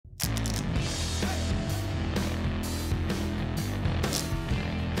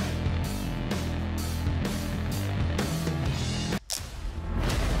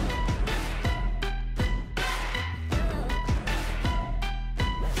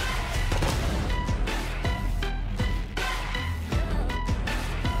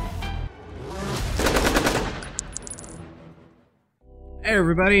Hey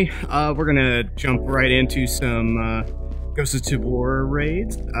everybody, we're gonna jump right into some Bossa Tabor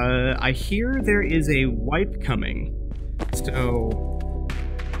raids. I hear there is a wipe coming, so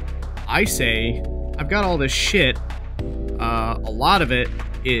I say I've got all this shit. A lot of it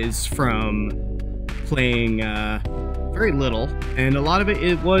is from playing very little, and a lot of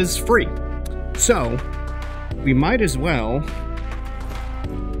it was free. So we might as well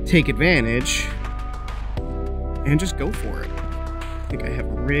take advantage and just go for it. I think I have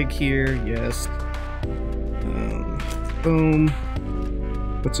a rig here, yes. Boom.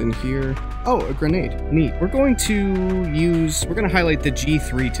 What's in here? Oh, a grenade. Neat. We're going to highlight the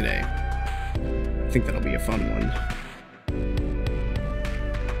G3 today. I think that'll be a fun one.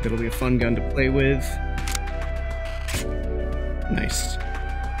 It'll be a fun gun to play with. Nice.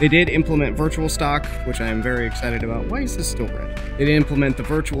 They did implement virtual stock, which I am very excited about. Why is this still red? They did implement the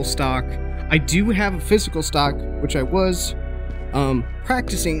virtual stock. I do have a physical stock, which I was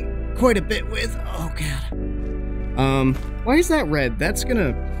practicing quite a bit with. Oh god. Why is that red? That's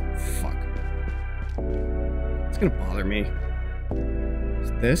gonna fuck. It's gonna bother me.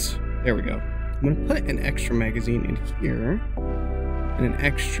 Is this? There we go. I'm gonna put an extra magazine in here and an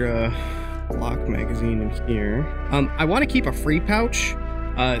extra Glock magazine in here. I want to keep a free pouch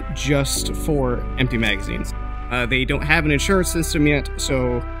just for empty magazines. They don't have an insurance system yet,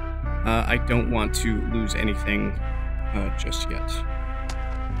 so I don't want to lose anything just yet.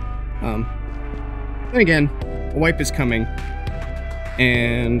 Then again, a wipe is coming,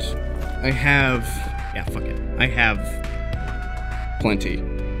 and I have, yeah, fuck it. I have plenty.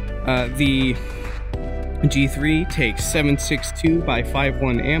 The G3 takes 7.62 by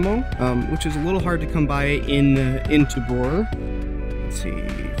 5.1 ammo, which is a little hard to come by in Tabor. Let's see,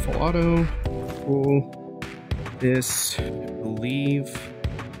 full auto, cool. This, I believe,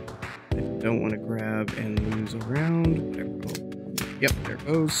 I don't want to grab and lose around. Yep, there it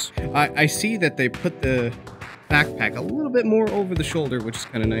goes. I see that they put the backpack a little bit more over the shoulder, which is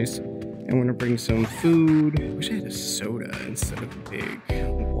kind of nice. And we're gonna bring some food. I wish I had a soda instead of a big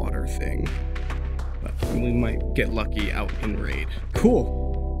water thing. But we might get lucky out in raid.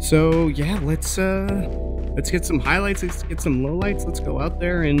 Cool. So yeah, let's get some highlights. Let's get some lowlights. Let's go out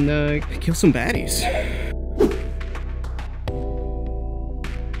there and kill some baddies.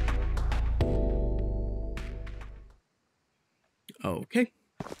 Okay.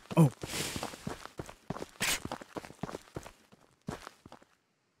 Oh.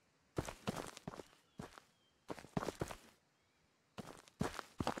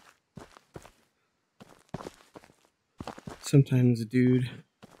 Sometimes, dude,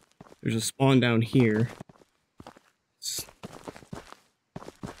 there's a spawn down here.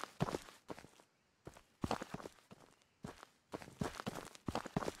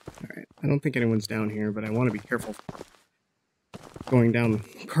 Alright, I don't think anyone's down here, but I want to be careful going down,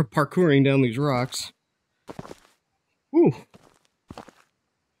 parkouring down these rocks. Ooh.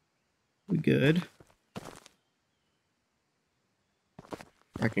 We good.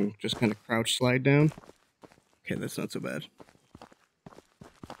 I can just kind of crouch slide down. Okay, that's not so bad.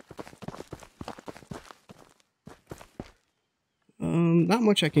 Not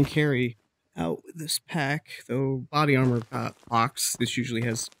much I can carry out with this pack, though body armor box, this usually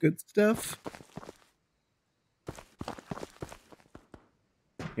has good stuff.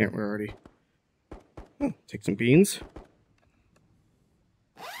 Yeah, we're already... Oh, take some beans.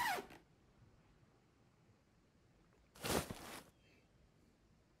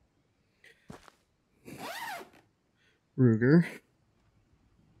 Ruger.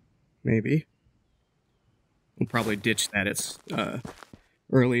 Maybe. We'll probably ditch that at its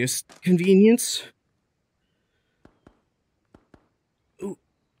earliest convenience. Ooh.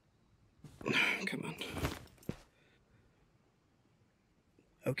 Come on.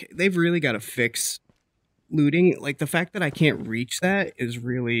 Okay, they've really got to fix looting. Like, the fact that I can't reach that is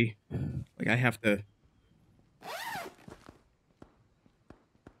really... Like, I have to...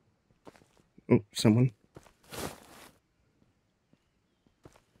 Oh, someone.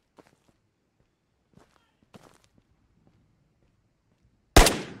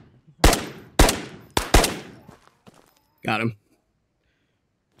 Got him.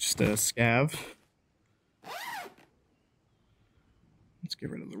 Just a scav. Let's get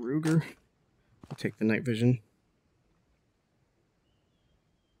rid of the Ruger. I'll take the night vision.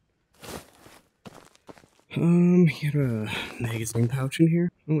 He had a magazine pouch in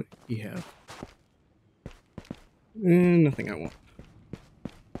here. Oh, what do you have? Nothing I want.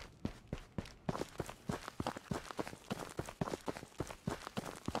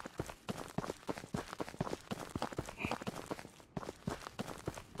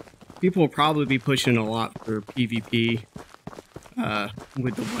 People will probably be pushing a lot for PvP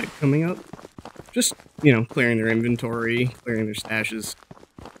with the wipe coming up. Just, you know, clearing their inventory, clearing their stashes.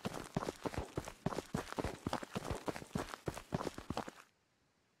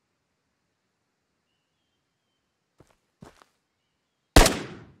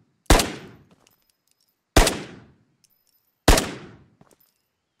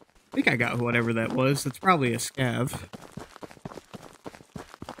 I think I got whatever that was. That's probably a scav.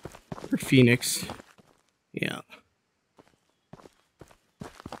 Or Phoenix. Yeah.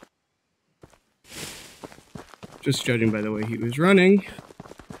 Just judging by the way he was running.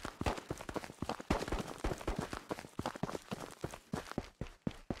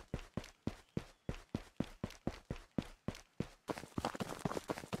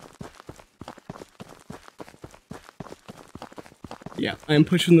 Yeah, I'm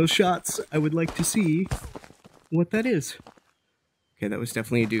pushing those shots. I would like to see what that is. Okay, that was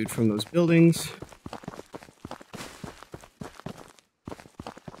definitely a dude from those buildings.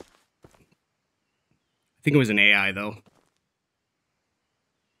 I think it was an AI, though.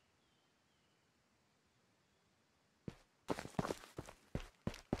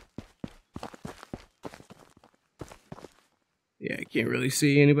 Yeah, I can't really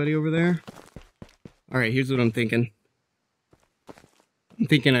see anybody over there. Alright, here's what I'm thinking. I'm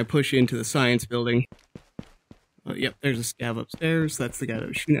thinking I push into the science building. Oh, yep, there's a scav upstairs. That's the guy that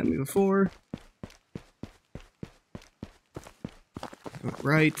was shooting at me before. Go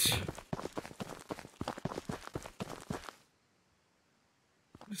right.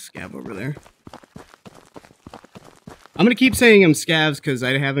 Scav over there. I'm gonna keep saying I'm scavs because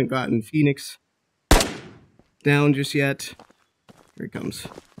I haven't gotten Phoenix down just yet. Here he comes.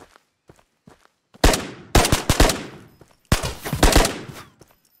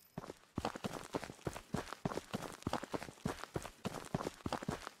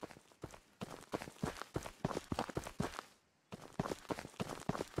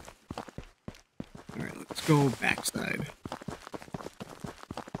 Alright, let's go backside.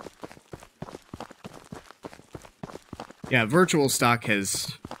 Yeah, virtual stock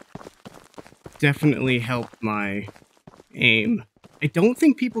has definitely helped my aim. I don't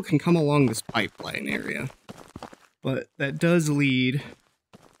think people can come along this pipeline area, but that does lead...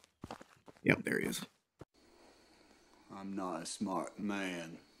 Yep, there he is. I'm not a smart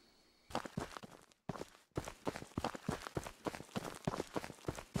man.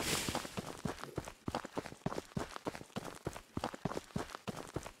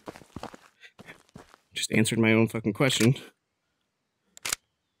 Just answered my own fucking question.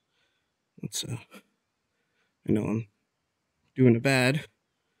 Let's, I know I'm doing it bad.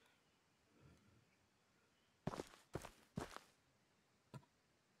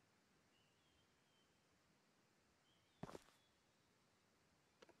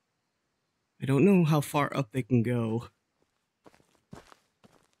 I don't know how far up they can go.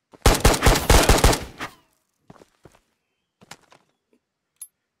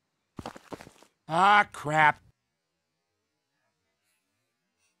 Ah, crap.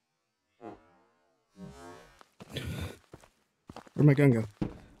 Where'd my gun go?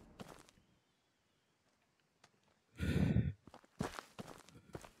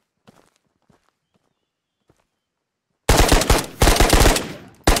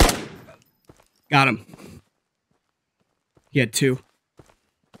 Got him. He had two.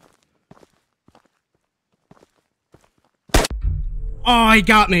 Oh, he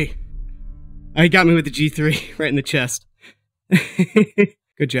got me. He got me with the G3 right in the chest.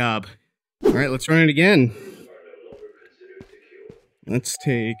 Good job. All right, let's run it again. Let's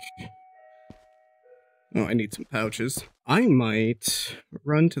take... Oh, I need some pouches. I might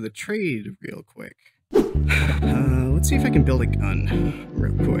run to the trade real quick. Let's see if I can build a gun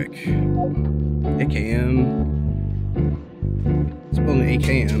real quick. AKM. Let's build an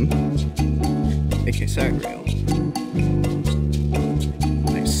AKM. AK sag rail.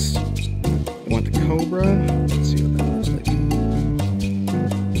 Nice. I want the Cobra. Let's see what that looks like.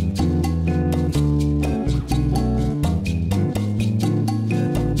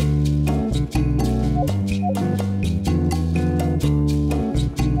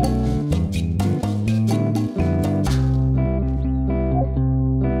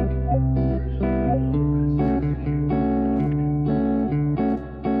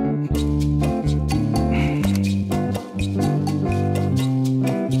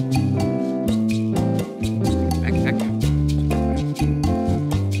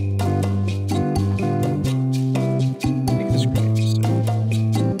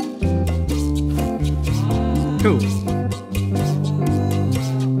 Cool.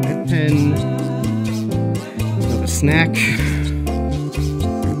 Red pen. Another snack.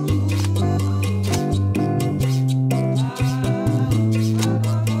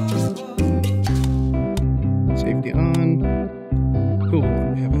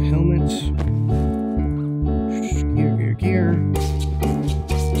 have a helmet. Gear.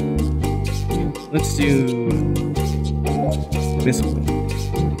 Let's do missile.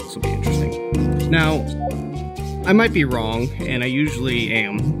 This will be interesting. Now, I might be wrong, and I usually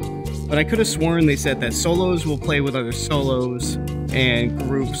am, but I could have sworn they said that solos will play with other solos, and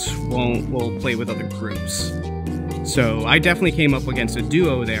groups will play with other groups. So I definitely came up against a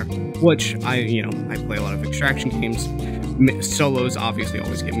duo there, which I play a lot of extraction games. Solos obviously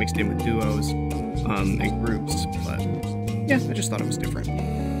always get mixed in with duos and groups, but yeah, I just thought it was different.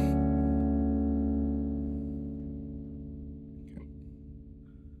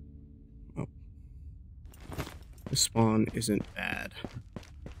 Oh, the spawn isn't bad.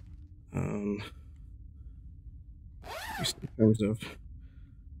 Just in terms of,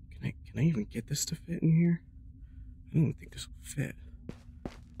 can I even get this to fit in here? I don't think this will fit.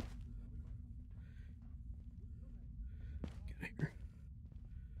 Get out here.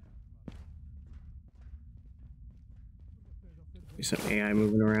 There's some AI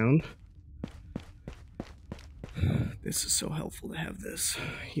moving around. This is so helpful to have this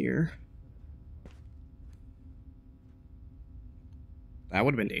here. That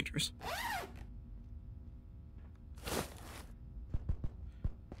would have been dangerous.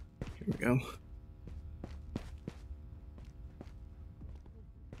 Here we go.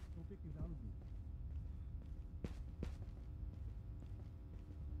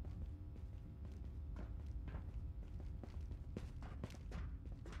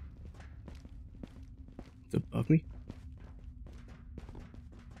 It's above me.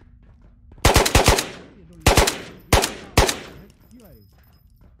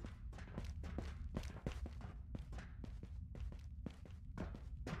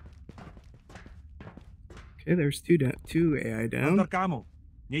 Okay, there's two AI down. Fuck.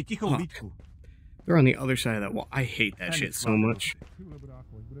 They're on the other side of that wall. I hate that shit so much.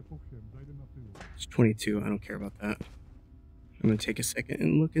 It's 22. I don't care about that. I'm gonna take a second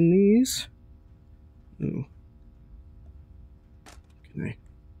and look in these. Ooh. Can I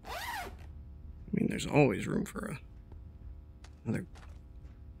mean, there's always room for another.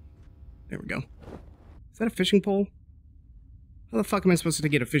 There we go. Is that a fishing pole? How the fuck am I supposed to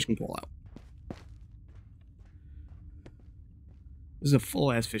get a fishing pole out? This is a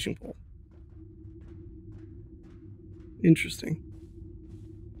full-ass fishing pole. Interesting.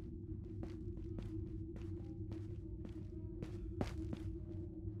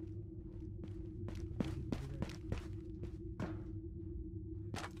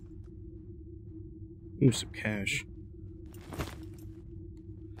 Ooh, some cash.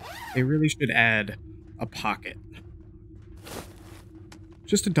 They really should add a pocket.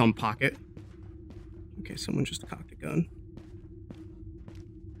 Just a dumb pocket. Okay, someone just cocked a gun.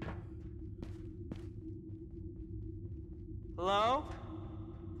 Hello?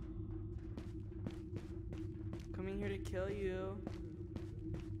 Coming here to kill you.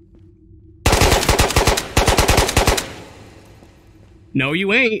 No,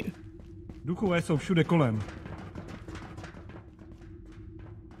 you ain't. Duchové jsou všude kolem.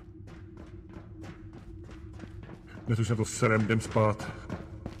 Dnes už na to serem, jdem spát.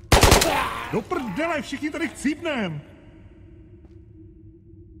 Do prdele, všichni tady chcípnem!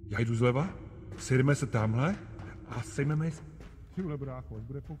 Já jdu zleva, sejdeme se tamhle a sejmeme je...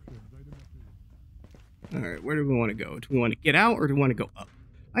 Alright, where do we want to go? Do we want to get out or do we want to go up?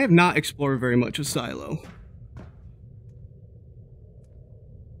 I have not explored very much of Silo.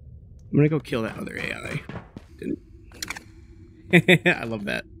 I'm gonna go kill that other AI. Didn't. I love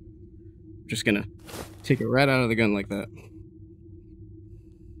that. I'm just gonna take it right out of the gun like that.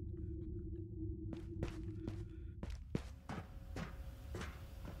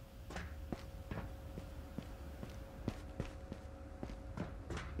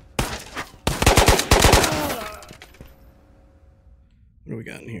 What do we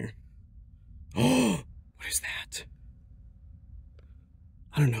got in here? Oh, what is that?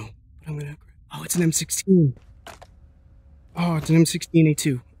 I don't know. I'm gonna upgrade. Oh, it's an M16. Oh, it's an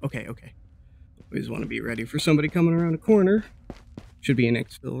M16A2. Okay, okay. Always want to be ready for somebody coming around a corner. Should be an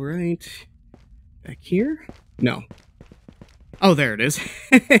exfil right back here. No. Oh, there it is.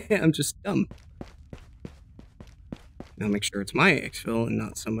 I'm just dumb. Now make sure it's my exfil and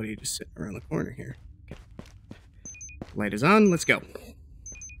not somebody just sitting around the corner here. Okay. Light is on. Let's go.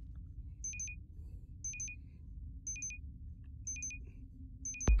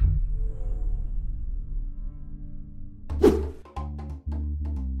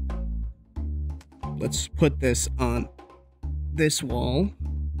 Let's put this on this wall,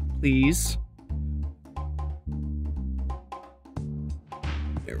 please.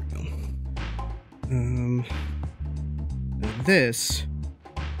 There we go. Now this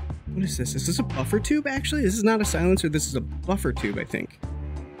What is this? Is this a buffer tube, actually? This is not a silencer. This is a buffer tube, I think.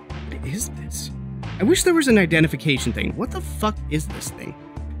 What is this? I wish there was an identification thing. What the fuck is this thing?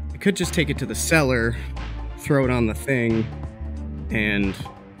 I could just take it to the cellar, throw it on the thing, and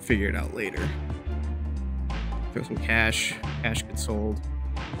figure it out later. Throw some cash. Cash gets sold.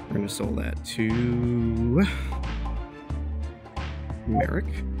 We're gonna sell that to Merrick.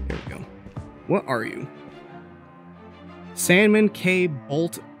 There we go. What are you? Sandman K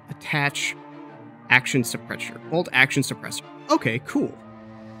Bolt Attach Action Suppressor. Bolt Action Suppressor. Okay, cool.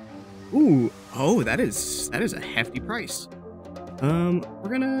 Ooh, oh, that is a hefty price. We're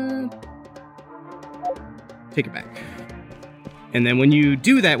gonna take it back. And then when you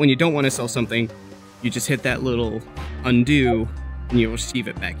do that, when you don't want to sell something, you just hit that little undo and you'll receive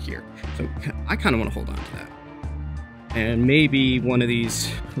it back here. So I kind of want to hold on to that. And maybe one of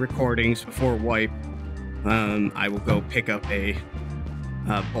these recordings before wipe, I will go pick up a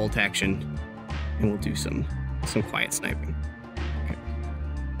bolt action and we'll do some quiet sniping. Okay.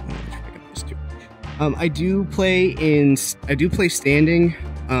 Let's pick up this too. I do play standing,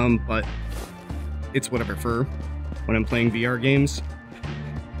 but it's whatever for when I'm playing VR games.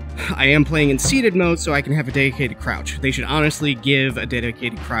 I am playing in seated mode, so I can have a dedicated crouch. They should honestly give a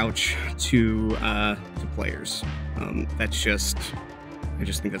dedicated crouch to players. I just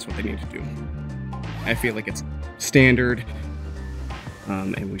think that's what they need to do. I feel like it's standard,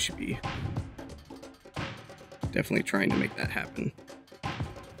 and we should be definitely trying to make that happen.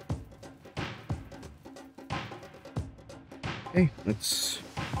 Okay, I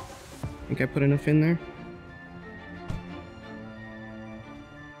think I put enough in there.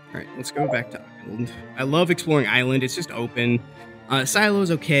 Alright, let's go back to Island. I love exploring Island, it's just open. Silo's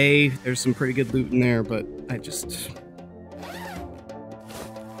okay, there's some pretty good loot in there, but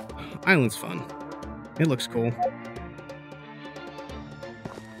Island's fun. It looks cool.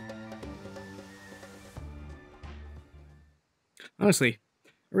 Honestly, I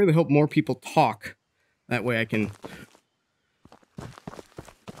really hope more people talk. That way I can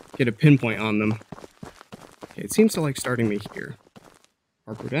get a pinpoint on them. Okay, it seems to like starting me here.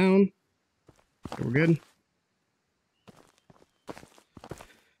 Parkour down. Okay, we're good.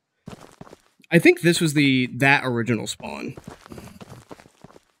 I think this was that original spawn.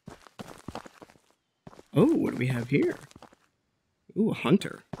 Oh, what do we have here? Ooh, a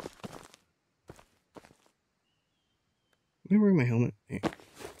hunter. Am I wearing my helmet? Hey.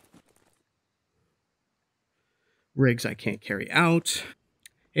 Rigs I can't carry out.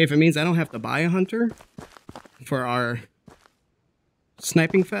 Hey, if it means I don't have to buy a hunter for our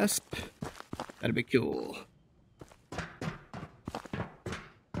sniping fest, that'd be cool.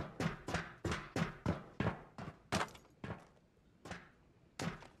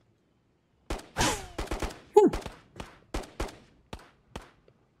 Whew.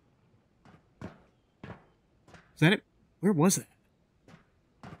 Is that it? Where was that?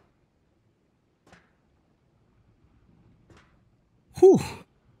 Whew.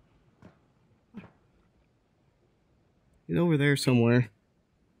 He's over there somewhere.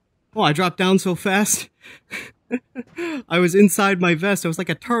 Oh, I dropped down so fast. I was inside my vest. I was like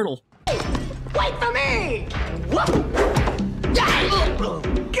a turtle. Wait for me! God,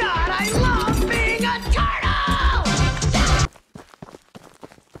 I love being a turtle!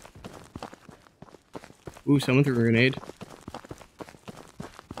 Ooh, someone threw a grenade.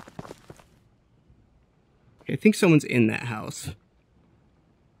 Okay, I think someone's in that house.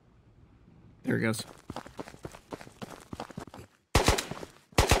 There he goes.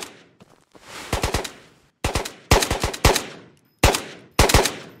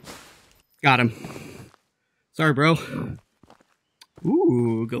 Got him. Sorry, bro.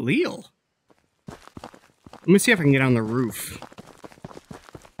 Ooh, Galil. Let me see if I can get on the roof.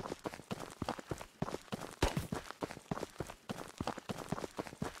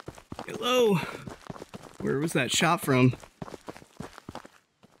 Hello. Where was that shot from?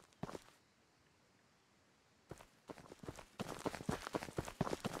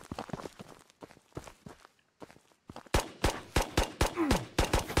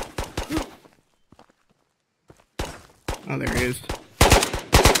 Oh, there he is.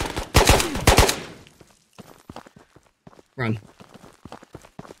 Run.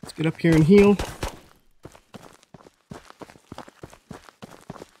 Let's get up here and heal.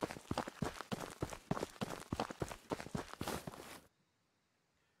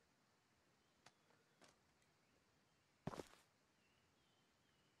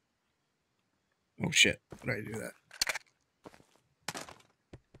 Oh shit, why did I do that?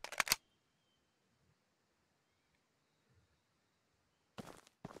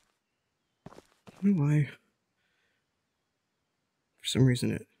 I don't know why. For some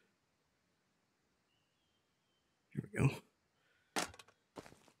reason it go.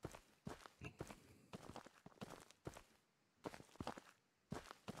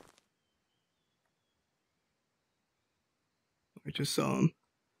 I just saw him.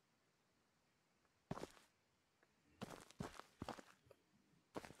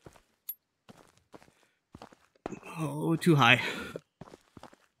 Oh, too high.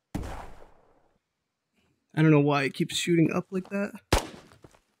 I don't know why it keeps shooting up like that.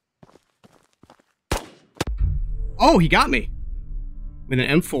 Oh, he got me! With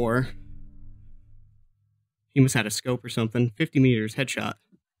an M4. He must have had a scope or something. 50 meters, headshot.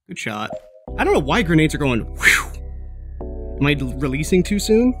 Good shot. I don't know why grenades are going whew. Am I releasing too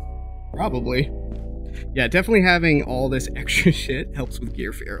soon? Probably. Yeah, definitely having all this extra shit helps with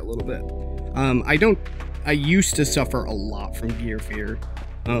gear fear a little bit. I used to suffer a lot from gear fear.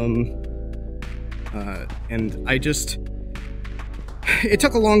 And I just... It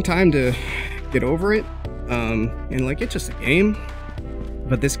took a long time to get over it. And like, it's just a game.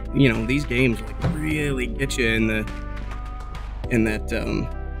 But this, you know, these games like really get you in that,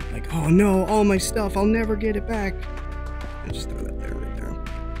 like, oh no, all my stuff, I'll never get it back. I'll just throw that there, right there.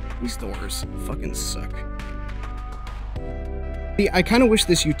 These doors fucking suck. I kind of wish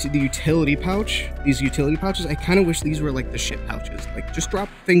the utility pouch, these utility pouches, I kind of wish these were like the shit pouches. Like, just drop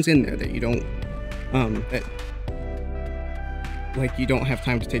things in there that you don't, like, you don't have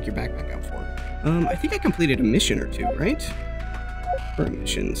time to take your backpack out for. I think I completed a mission or two, right? For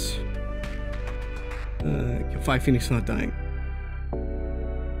missions. Kill 5 Phoenix not dying.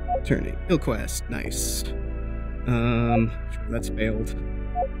 Turning. Kill quest. Nice. Sure, that's failed.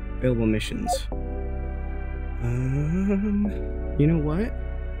 Available missions. You know what?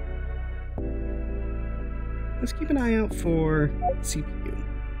 Let's keep an eye out for CPU.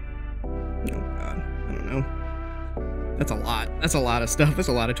 Oh god, I don't know. That's a lot. That's a lot of stuff. That's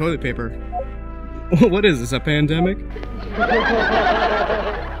a lot of toilet paper. What is this, a pandemic? You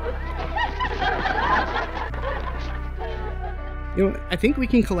know what? I think we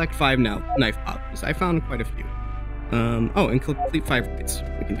can collect 5 now knife pops. I found quite a few. Oh, and complete 5 raids.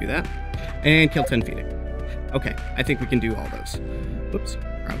 We can do that. And kill 10 Phoenix. Okay, I think we can do all those. Whoops,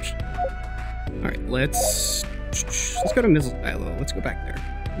 crouched. Alright, let's go to missile silo. Let's go back there.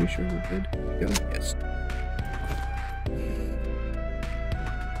 Are we sure we're good? Go? Yes.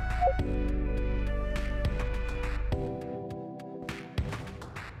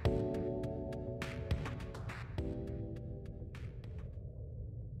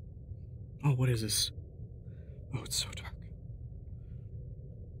 Oh, what is this? Oh, it's so dark.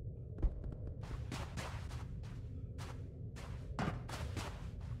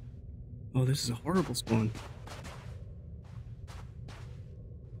 Oh, this is a horrible spawn.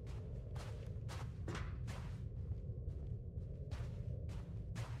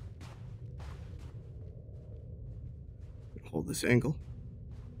 Hold this angle.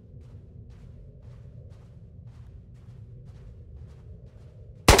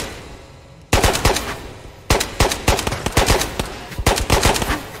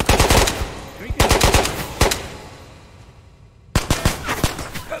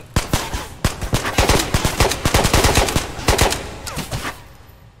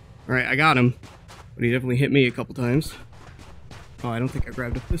 Alright, I got him. But he definitely hit me a couple times. Oh, I don't think I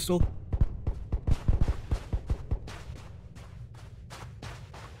grabbed a pistol.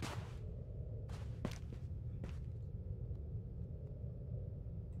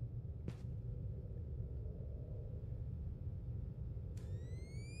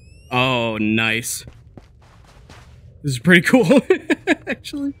 Oh, nice. This is pretty cool,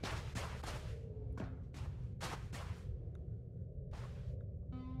 actually.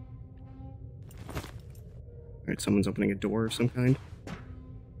 Alright, someone's opening a door of some kind.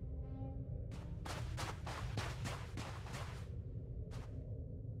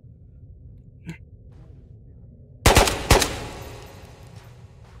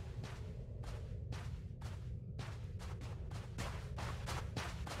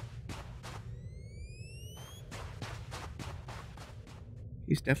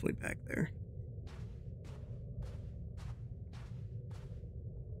 He's definitely back there.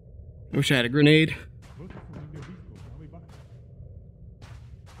 I wish I had a grenade.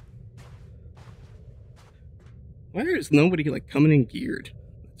 Why is nobody, like, coming in geared?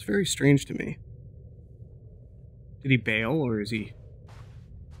 It's very strange to me. Did he bail, or is he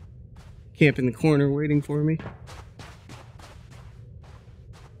camp in the corner waiting for me?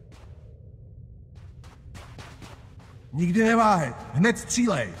 Nikdy neváhej, hned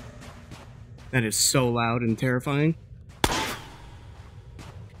střílej. That is so loud and terrifying.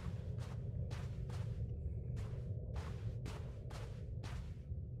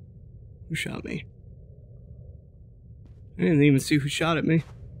 Who shot me? I didn't even see who shot at me.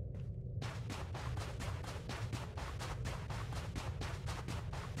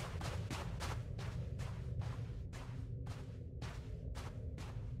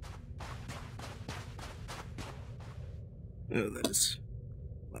 Oh, that is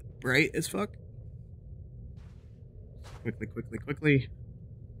what, bright as fuck. Quickly, quickly, quickly.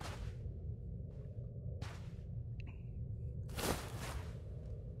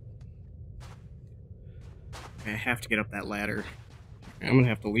 Okay, I have to get up that ladder. I'm gonna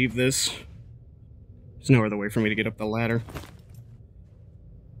have to leave this. There's no other way for me to get up the ladder.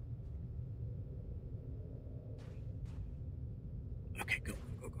 Okay, go,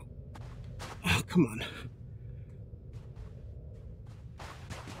 go, go, go. Oh, come on.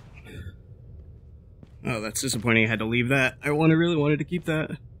 Oh, that's disappointing. I had to leave that. I really wanted to keep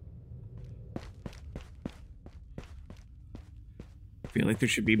that. I feel like there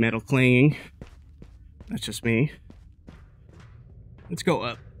should be metal clanging. That's just me. Let's go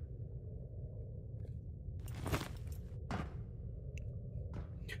up.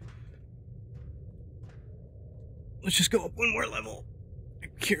 Let's just go up one more level. I'm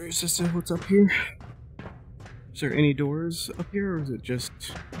curious as to what's up here. Is there any doors up here, or is it just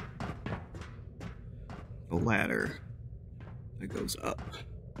the ladder that goes up?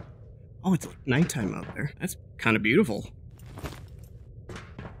 Oh, it's like nighttime out there. That's kind of beautiful.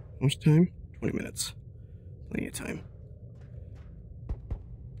 How much time? 20 minutes. Plenty of time.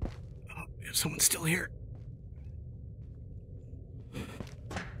 Oh, if someone's still here.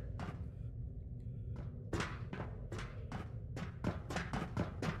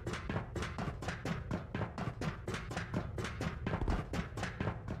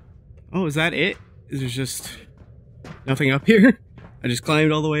 Oh, is that it? Is there just nothing up here? I just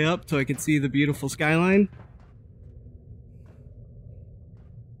climbed all the way up so I could see the beautiful skyline.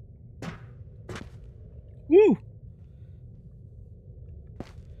 Woo!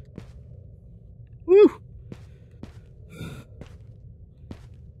 Woo!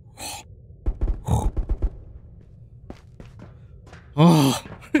 Oh!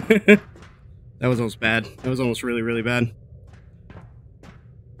 That was almost bad. That was almost really, really bad.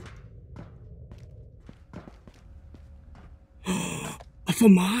 A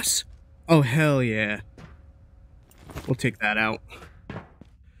FAMAS? Oh, hell yeah. We'll take that out.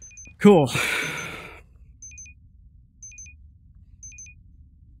 Cool.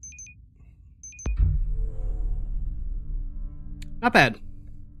 Not bad.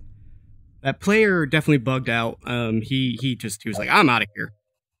 That player definitely bugged out. He was like, I'm out of here.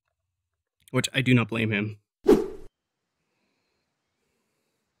 Which I do not blame him.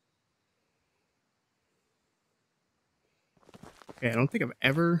 Okay, I don't think I've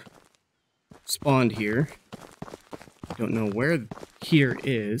ever spawned here. I don't know where here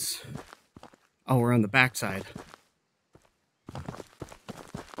is. Oh, we're on the backside.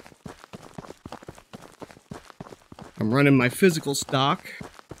 I'm running my physical stock.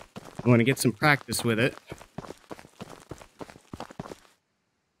 I want to get some practice with it.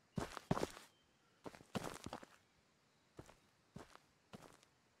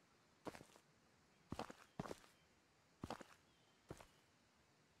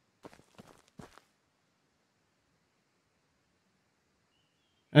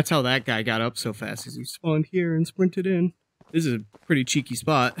 That's how that guy got up so fast, is he spawned here and sprinted in. This is a pretty cheeky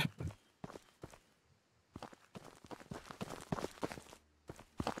spot.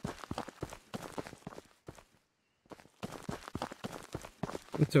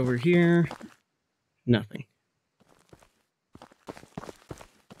 What's over here? Nothing.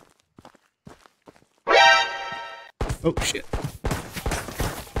 Oh, shit.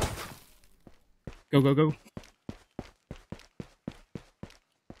 Go, go, go.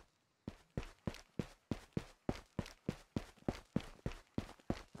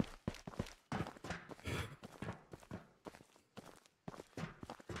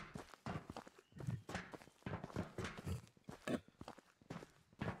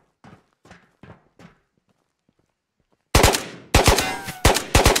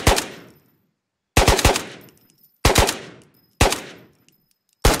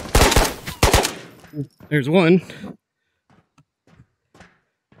 There's one.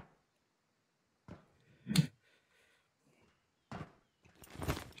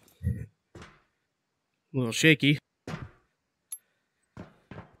 A little shaky.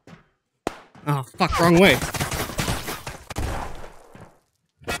 Oh, fuck, wrong way.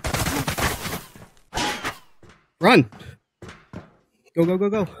 Run! Go, go, go,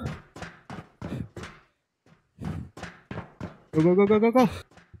 go. Go, go, go, go, go, go.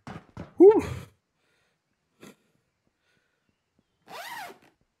 Whew.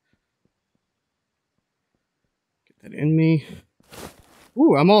 That in me.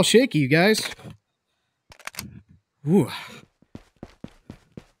 Ooh, I'm all shaky, you guys. Ooh.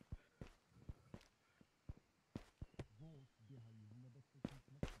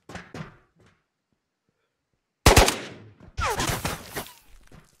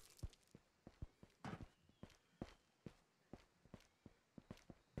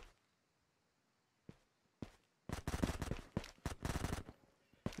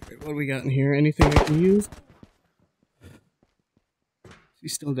 What do we got in here? Anything I can use? Is he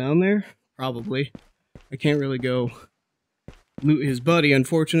still down there? Probably. I can't really go loot his buddy,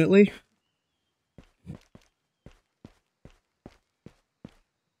 unfortunately.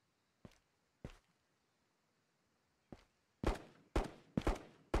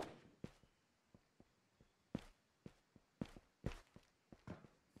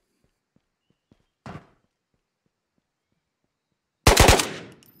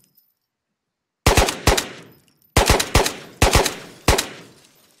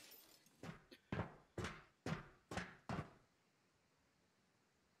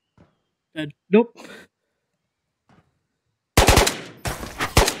 Nope.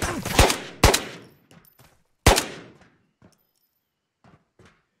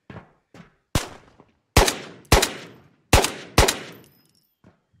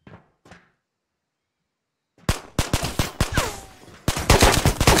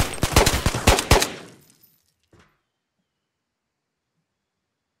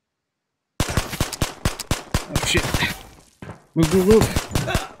 Oh shit. Move, move, move.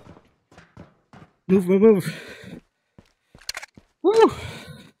 Move, move, move. Woo!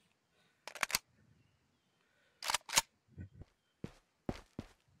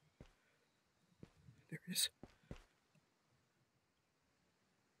 There it is.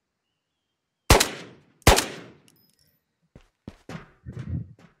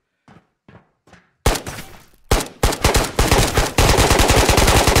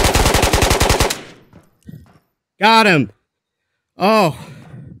 Got him! Oh.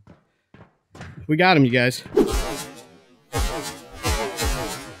 We got him, you guys.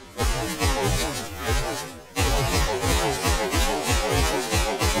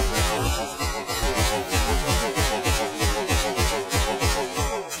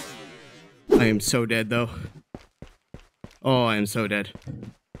 I am so dead, though. Oh, I am so dead.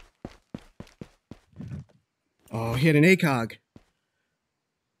 Oh, he had an ACOG.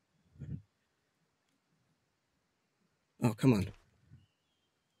 Oh, come on.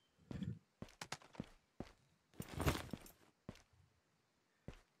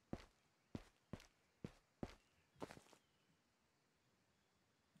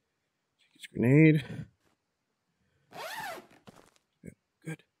 Grenade.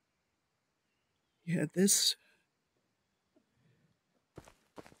 Good. You had this.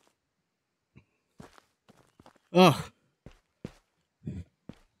 Oh.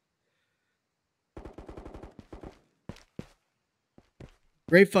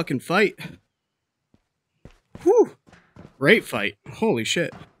 Great fucking fight. Whew. Great fight. Holy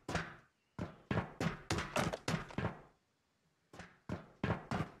shit.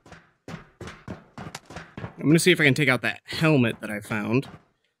 I'm gonna see if I can take out that helmet that I found.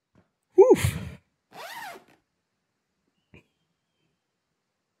 Whew.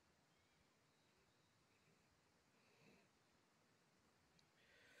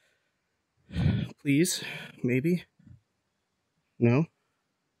 Please, maybe. No?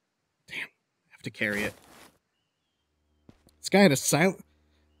 Damn, I have to carry it. This guy had a silent...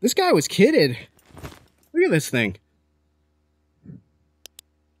 This guy was kitted. Look at this thing.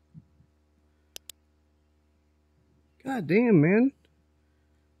 God damn, man.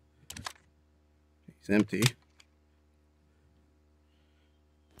 He's empty.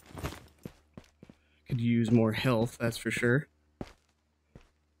 Could use more health, that's for sure.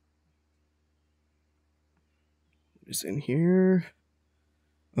 Just in here.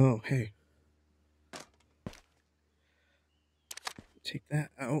 Oh, hey. Take that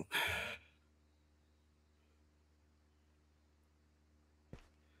out.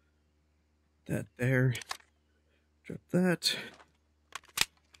 That there. Drop that.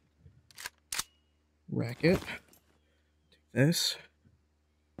 Rack it. Take this.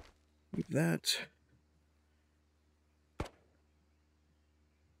 Leave that.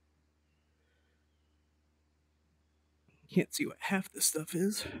 Can't see what half this stuff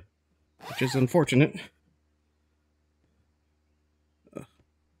is, which is unfortunate. There's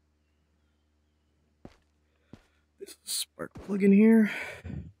a spark plug in here.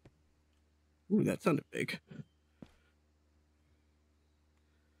 Ooh, that sounded big.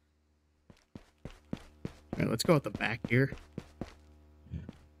 Alright, let's go at the back here.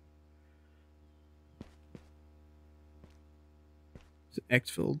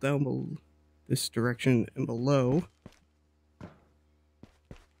 Exfil down below, this direction and below.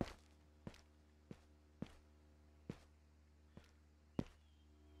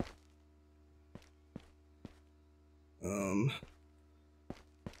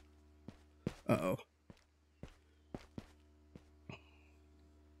 Uh-oh.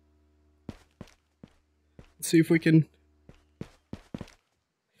 Let's see if we can...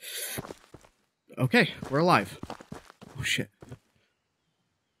 Okay, we're alive. Oh, shit.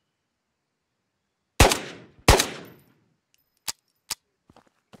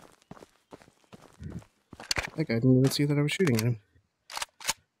 That guy didn't even see that I was shooting at him.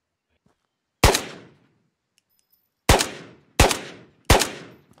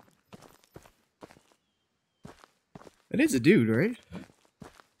 That is a dude, right?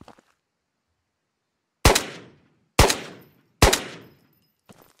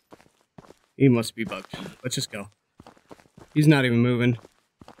 He must be bugged. Let's just go. He's not even moving.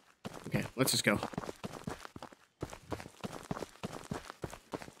 Okay, let's just go.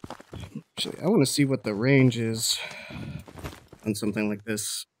 Actually, I want to see what the range is on something like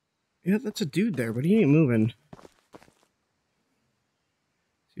this. Yeah, that's a dude there, but he ain't moving.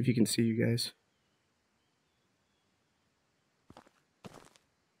 See if you can see you guys.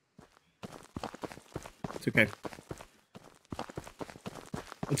 It's okay.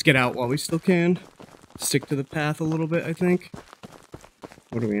 Let's get out while we still can. Stick to the path a little bit, I think.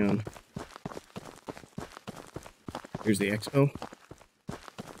 What are we on? Here's the expo.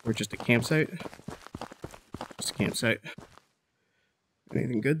 Or just a campsite. Just a campsite.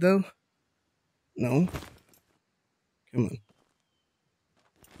 Anything good, though? No? Come on.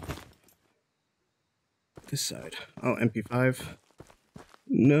 This side. Oh, MP5.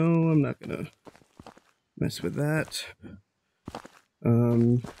 No, I'm not gonna mess with that.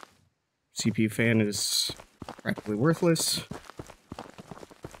 CPU fan is practically worthless.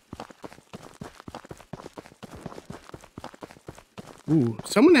 Ooh,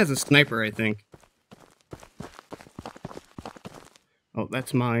 someone has a sniper, I think. Oh,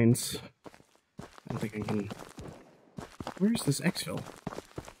 that's mines. I don't think I can... Where's this exfil?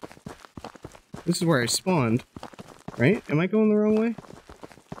 This is where I spawned, right? Am I going the wrong way?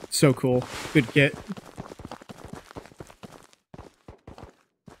 So cool. Good kit.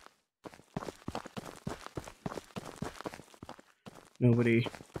 Nobody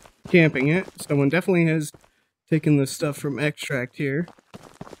camping it. Someone definitely has taken the stuff from extract here.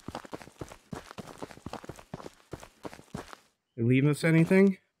 They leave us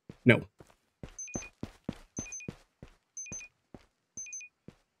anything? No.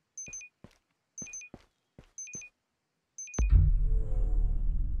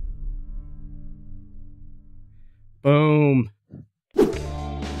 Boom.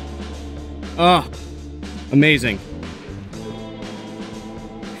 Oh, amazing.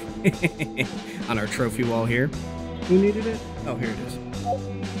 On our trophy wall here. Who needed it? Oh, here it is.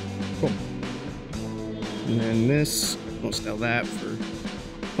 Cool. And then this, we'll sell that for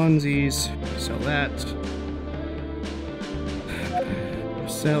funsies. Sell that.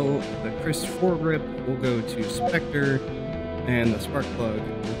 Sell the Chris foregrip. We'll go to Spectre. And the spark plug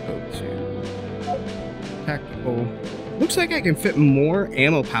will go to Tactical. Looks like I can fit more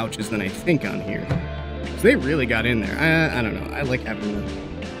ammo pouches than I think on here. So they really got in there. I don't know. I like having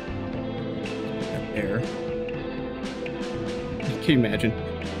the there. Can you imagine?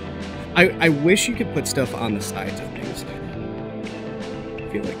 I wish you could put stuff on the sides of things. I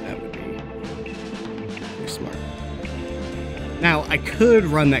feel like that would be pretty smart. Now, I could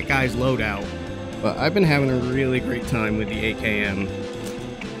run that guy's loadout, but I've been having a really great time with the AKM.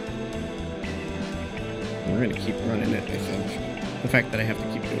 We're gonna keep running it, I think. The fact that I have to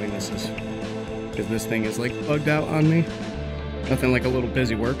keep doing this is because this thing is like bugged out on me. Nothing like a little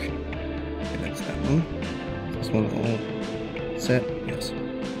busy work. That's that one. This one all set? Yes.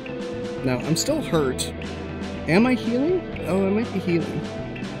 Now, I'm still hurt. Am I healing? Oh, I might be healing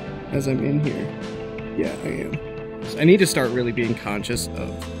as I'm in here. Yeah, I am. So I need to start really being conscious of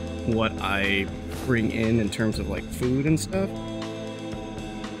what I bring in terms of like food and stuff.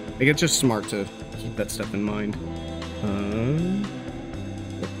 Like, it's just smart to keep that stuff in mind.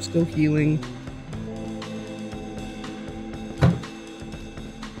 Still healing.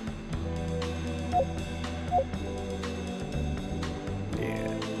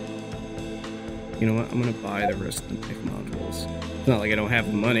 You know what? I'm gonna buy the rest of the pick modules. It's not like I don't have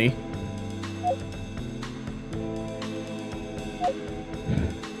the money.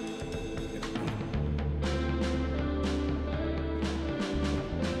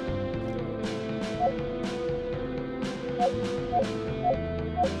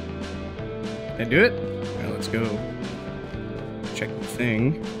 Did I do it? Alright, let's go check the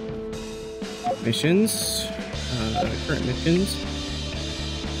thing. Missions. Current missions.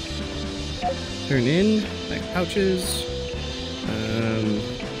 Turn in. Back pouches.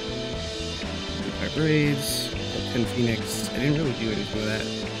 5 raids. 10 Phoenix. I didn't really do anything with that.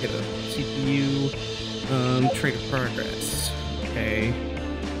 Get a CPU. Trade of progress. Okay.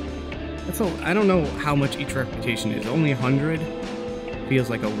 That's all. I don't know how much each reputation is. Only 100. Feels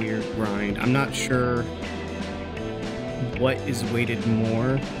like a weird grind. I'm not sure what is weighted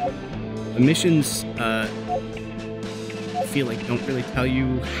more. The missions, I feel like don't really tell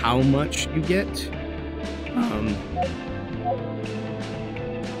you how much you get.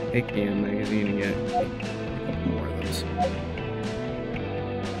 AKM magazine and get a couple more of those.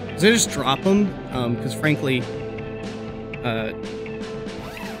 So I just drop them, because frankly, I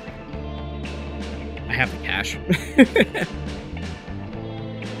have the cash.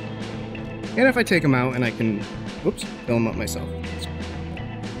 And if I take them out and I can, whoops, fill them up myself.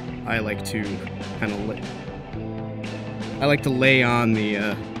 I like to kind of lay on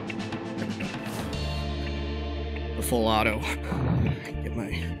the full auto. Get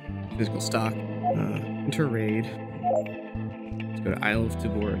my physical stock. Enter raid. Let's go to Isle of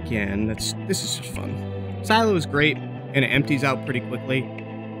Tabor again. This is just fun. Silo is great and it empties out pretty quickly,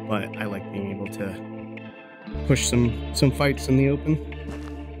 but I like being able to push some fights in the open.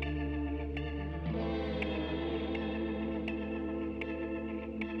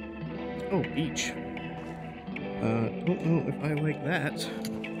 Oh, beach. Don't know if I like that.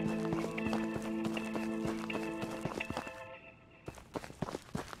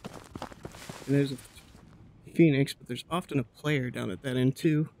 And there's a Phoenix, but there's often a player down at that end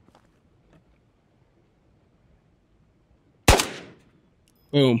too.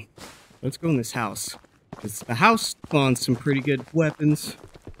 Boom. Let's go in this house. Because the house spawns some pretty good weapons.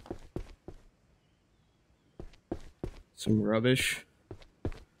 Some rubbish.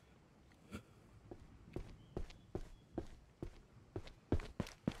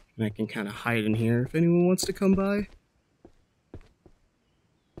 And I can kind of hide in here if anyone wants to come by.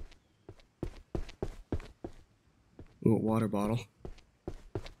 Ooh, a water bottle.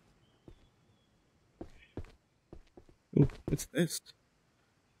 Ooh, what's this?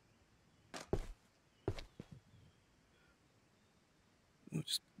 Oh,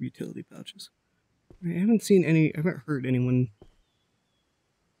 just utility pouches. I haven't heard anyone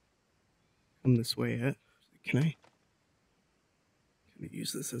come this way yet. Can I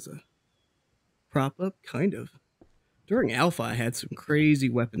use this as a prop up? Kind of. During Alpha, I had some crazy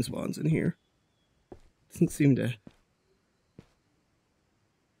weapon spawns in here. Doesn't seem to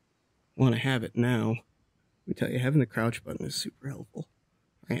want to have it now. Let me tell you, having the crouch button is super helpful.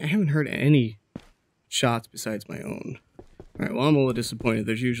 I haven't heard any shots besides my own. Alright, well, I'm a little disappointed.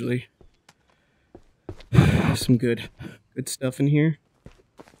 There's usually some good stuff in here.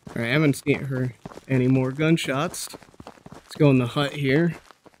 Alright, I haven't seen her any more gunshots. Let's go in the hut here.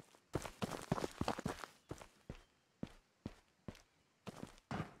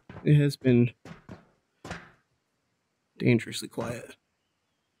 It has been dangerously quiet.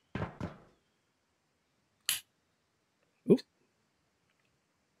 Oop.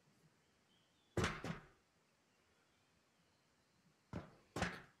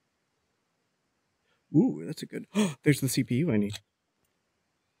 Ooh, that's a good... Oh, there's the CPU I need.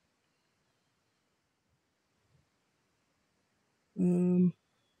 Um,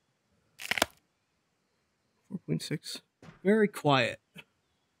 4.6. Very quiet.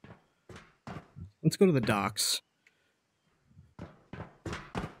 Let's go to the docks.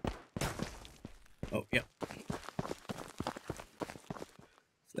 Oh, yep.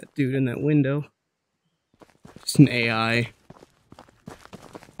 It's that dude in that window. Just an AI.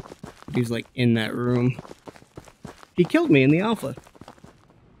 He's like in that room. He killed me in the alpha.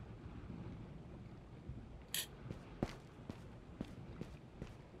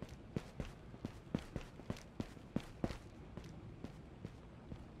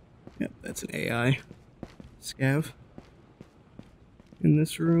 Yep, that's an AI. Scav. In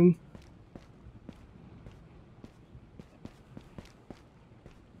this room.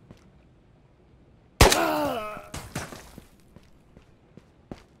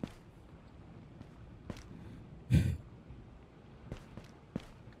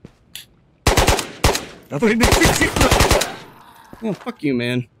 Oh, fuck you,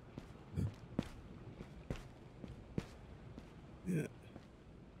 man. Yeah.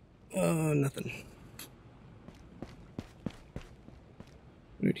 Oh, nothing.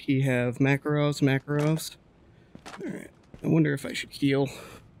 Would he have Makarovs? Makarovs? Alright. I wonder if I should heal.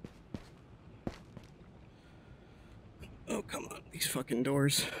 Oh, come on. These fucking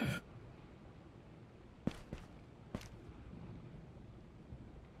doors.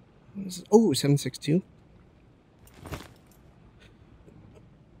 Oh, 762.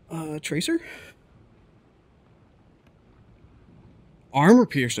 Tracer? Armor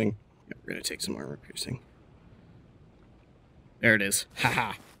piercing. Yeah, we're gonna take some armor piercing. There it is.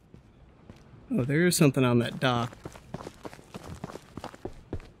 Haha. Oh, there is something on that dock.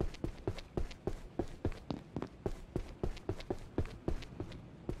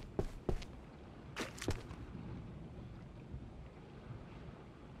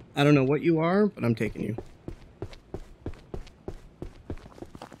 I don't know what you are, but I'm taking you.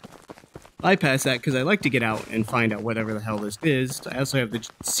 Bypass that because I like to get out and find out whatever the hell this is. I also have the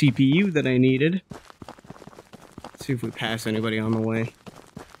CPU that I needed. Let's see if we pass anybody on the way.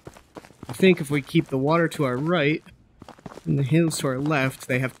 I think if we keep the water to our right and the hills to our left,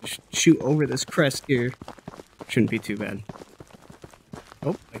 they have to shoot over this crest here. Shouldn't be too bad.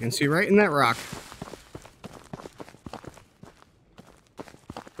 Oh, I can see right in that rock.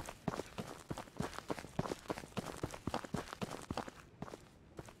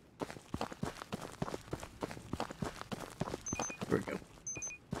 There we go.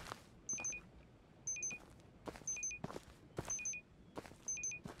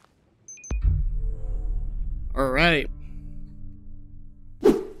 All right.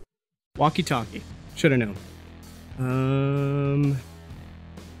 Walkie-talkie. Should have known. I'm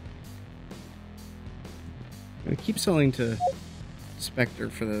gonna keep selling to Spectre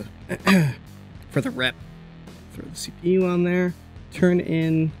for the for the rep. Throw the CPU on there. Turn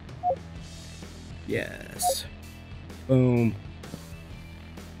in. Yes. Boom.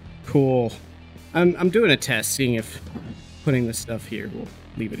 Cool. I'm doing a test, seeing if putting this stuff here will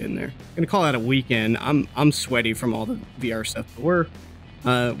leave it in there. I'm gonna call that a weekend. I'm sweaty from all the VR stuff, but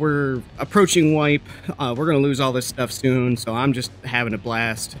we're approaching wipe. We're gonna lose all this stuff soon, so I'm just having a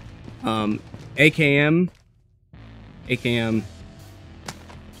blast. AKM,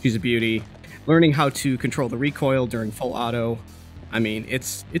 she's a beauty. Learning how to control the recoil during full auto. I mean,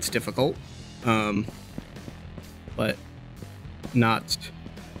 it's difficult, but not,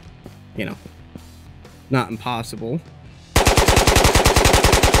 you know, not impossible.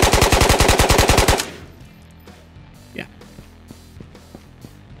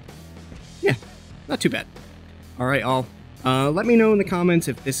 Yeah, not too bad. All right, all. Let me know in the comments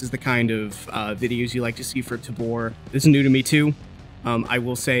if this is the kind of videos you like to see for Tabor. This is new to me too. I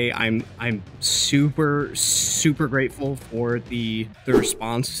will say I'm super grateful for the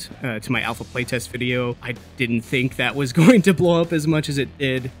response to my alpha playtest video. I didn't think that was going to blow up as much as it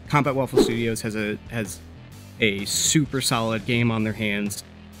did. Combat Waffle Studios has a super solid game on their hands.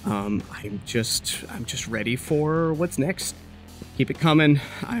 I'm just ready for what's next. Keep it coming.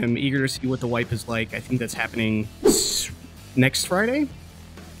 I'm eager to see what the wipe is like. I think that's happening next Friday.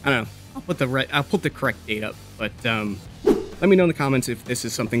 I don't know. I'll put the correct date up, but let me know in the comments if this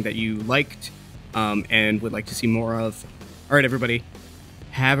is something that you liked and would like to see more of. All right, everybody.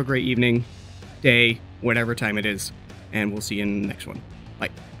 Have a great evening, day, whatever time it is, and we'll see you in the next one. Bye.